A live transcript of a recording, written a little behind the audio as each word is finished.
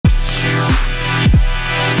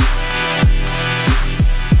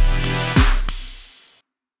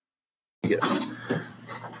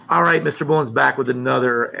All right, Mr. Bullen's back with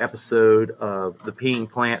another episode of The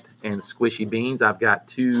Peeing Plant and Squishy Beans. I've got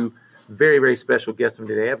two very, very special guests from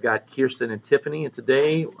today. I've got Kirsten and Tiffany, and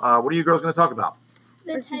today, what are you girls going to talk about?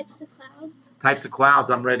 The types of clouds. Types of clouds.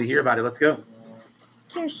 I'm ready to hear about it. Let's go.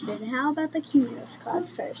 Kirsten, how about the cumulus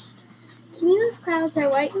clouds first? Cumulus clouds are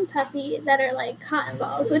white and puffy that are like cotton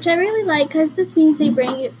balls, which I really like because this means they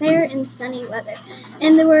bring fair and sunny weather.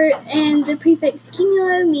 And the prefix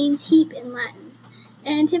cumulo means heap in Latin.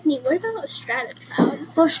 And Tiffany, what about stratus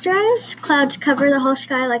clouds? Well, stratus clouds cover the whole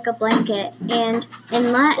sky like a blanket, and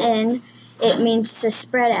in Latin, it means to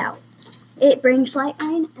spread out. It brings light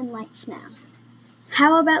rain and light snow.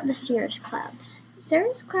 How about the cirrus clouds?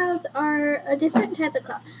 Cirrus clouds are a different type of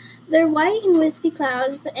cloud. They're white and wispy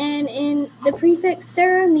clouds, and in the prefix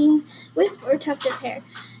cirra means wisp or tuft of hair.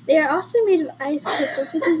 They are also made of ice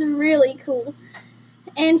crystals, which is really cool.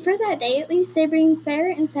 And for that day, at least, they bring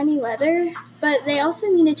fair and sunny weather, but they also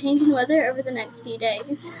mean a change in weather over the next few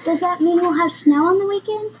days. Does that mean we'll have snow on the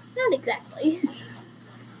weekend? Not exactly.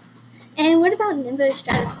 And what about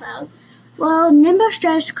nimbostratus clouds? Well,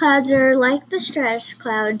 nimbostratus clouds are like the stratus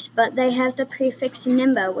clouds, but they have the prefix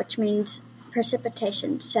nimbo, which means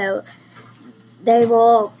precipitation. So they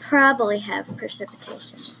will probably have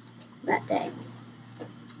precipitation that day.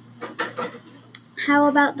 How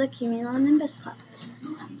about the cumulonimbus clouds?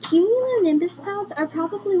 Cumulonimbus clouds are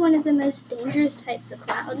probably one of the most dangerous types of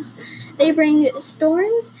clouds. They bring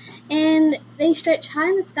storms, and they stretch high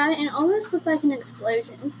in the sky and almost look like an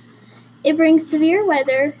explosion. It brings severe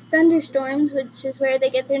weather, thunderstorms, which is where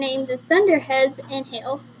they get their name, the thunderheads, and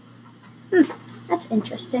hail. That's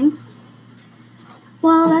interesting.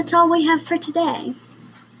 Well, that's all we have for today.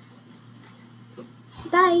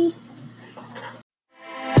 Bye.